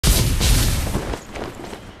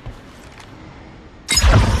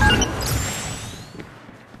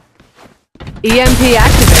EMP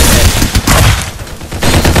activated.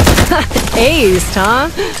 Aced, huh?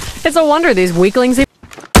 It's a wonder these weaklings...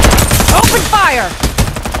 Open fire!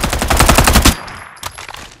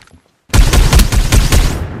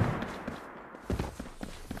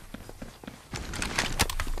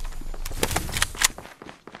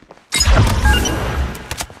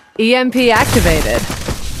 EMP activated.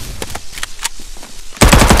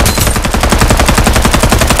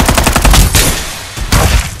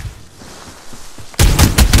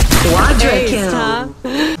 Quadra kill. Huh?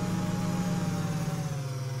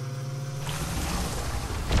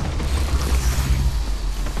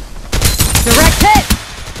 Direct hit!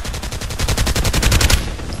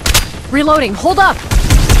 Reloading, hold up!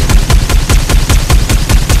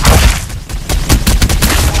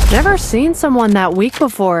 Never seen someone that weak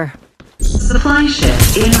before. Supply ship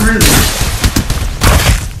en route.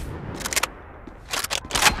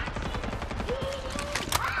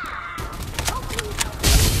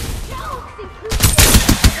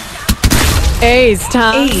 Aced,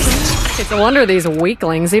 huh? Aced. It's a wonder these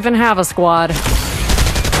weaklings even have a squad. I'm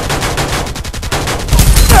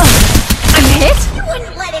hit? You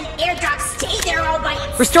wouldn't let an airdrop stay there all by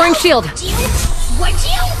itself. Restoring shield. Would you? Would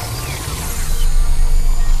you?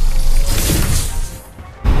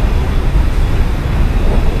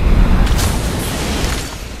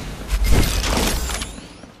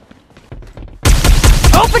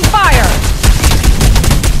 Open fire!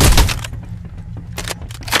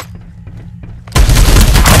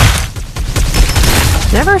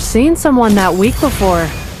 Never seen someone that weak before.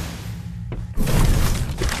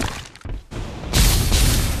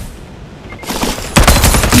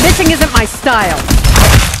 Missing isn't my style.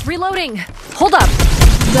 Reloading. Hold up.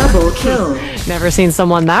 Double kill. Never seen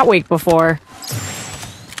someone that weak before.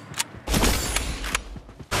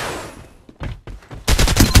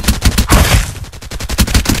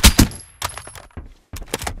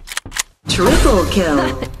 Triple kill.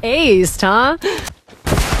 Aced, huh?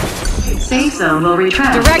 Safe zone will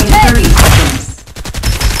retract Direct in hit. 30 seconds.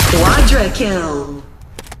 Quadra kill.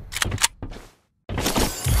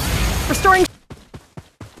 Restoring.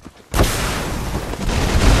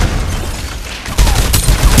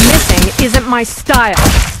 Missing isn't my style.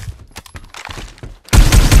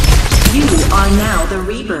 You are now the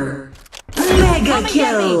Reaper. Mega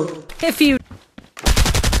kill. If you...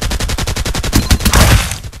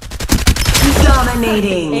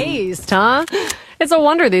 Dominating. Aced, huh? It's a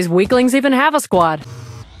wonder these weaklings even have a squad.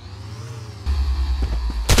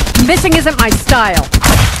 Missing isn't my style.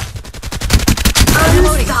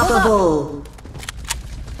 Unstoppable.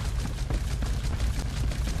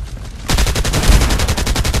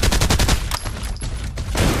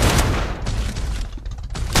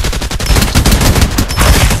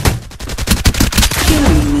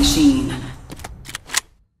 Killing machine.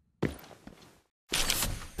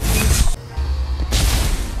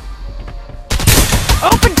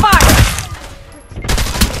 Open fire!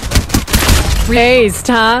 Aced,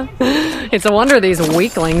 huh? It's a wonder these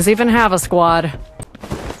weaklings even have a squad.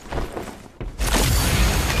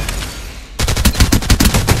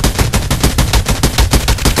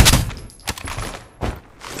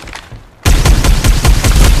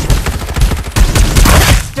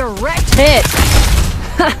 Direct hit!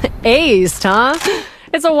 Aced, huh?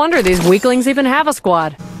 It's a wonder these weaklings even have a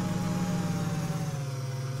squad.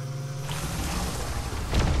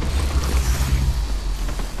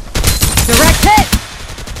 Direct hit!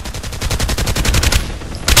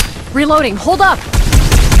 Reloading, hold up!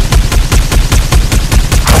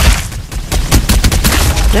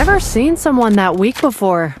 Never seen someone that weak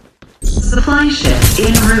before. Supply ship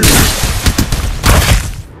en route.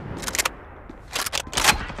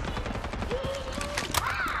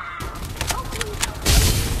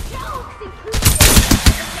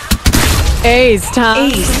 Aced, huh?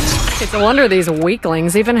 Aced. It's a wonder these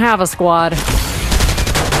weaklings even have a squad.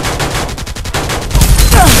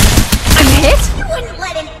 I'm hit? You wouldn't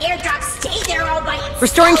let an airdrop stay there all by itself.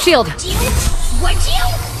 Restoring shield. Would you? Would you?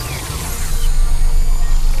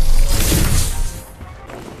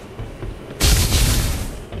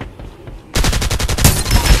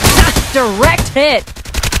 Direct hit!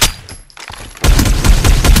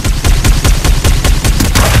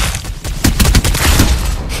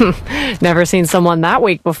 Never seen someone that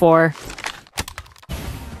weak before.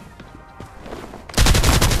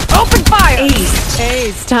 Open fire! Aced.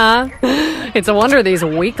 Aced, huh? It's a wonder these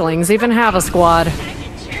weaklings even have a squad. I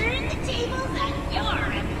can turn the tables on your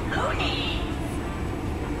opponents.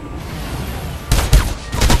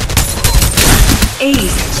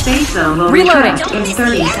 Aced. Safe zone will Reloading. retract Don't in miss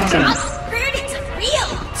 30 the airdrop. seconds. Heard it's a real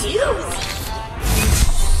doozy.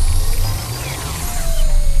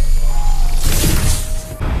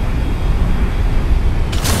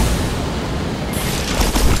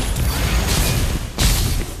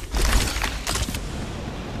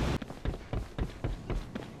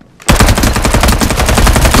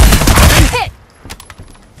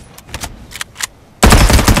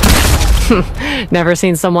 Never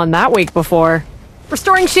seen someone that weak before.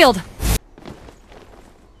 Restoring shield.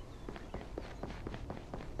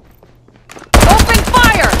 Open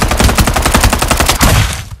fire!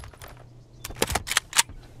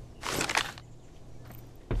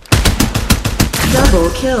 Double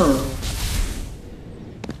kill.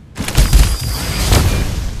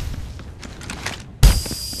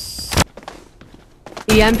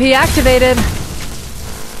 EMP activated.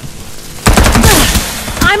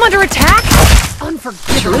 I'm under attack?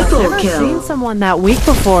 Unforgivable. Triple Never kill. seen someone that weak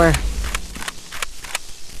before.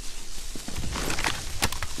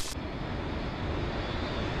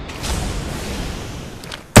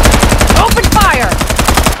 Open fire!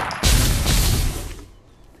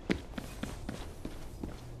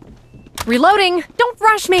 Reloading! Don't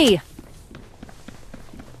rush me!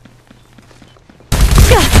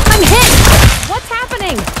 I'm hit! What's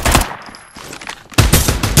happening?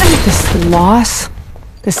 This loss...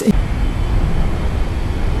 This...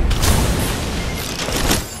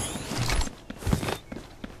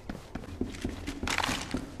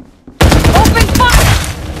 Open fire!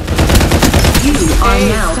 You are Hey,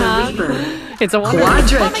 now Tom. the Reaper. It's a wonder.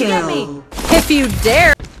 Quadra Come and get me. kill. If you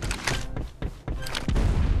dare!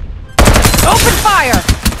 Open fire!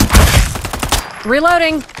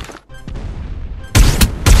 Reloading.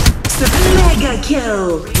 Mega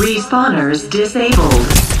kill. Respawners disabled.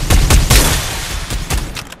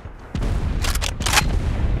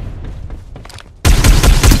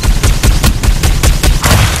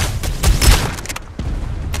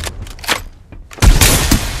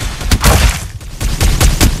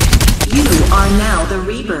 You are now the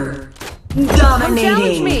Reaper. Challenge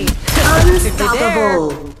Dominating. me.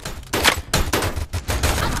 Unstoppable.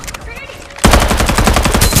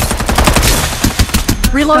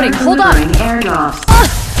 Reloading. Start Hold on. delivering airdrops.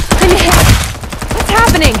 I'm hit. What's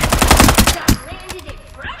happening?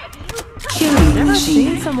 Killing Never seen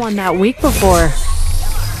machine. someone that weak before.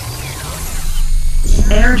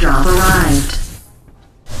 Airdrop arrived.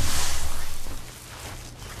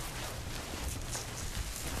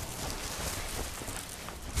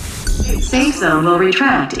 Safe zone will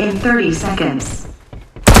retract in 30 seconds.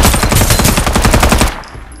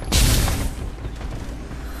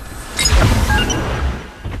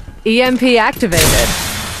 EMP activated.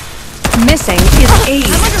 Missing is Ace.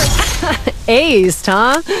 Aced,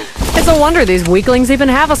 huh? It's a wonder these weaklings even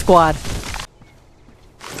have a squad.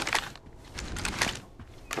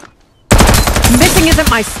 Missing isn't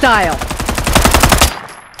my style.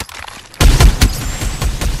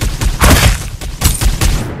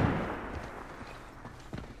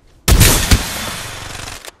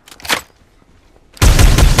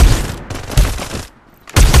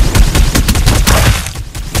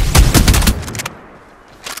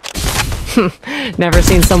 Never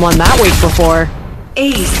seen someone that weak before.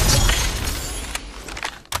 Ace.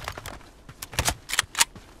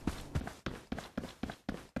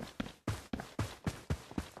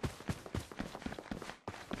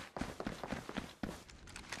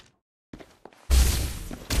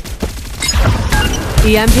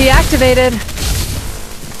 EMP activated.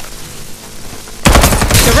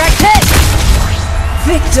 Direct hit!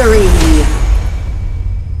 Victory!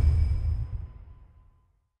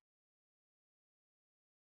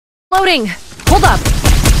 Loading! Hold up!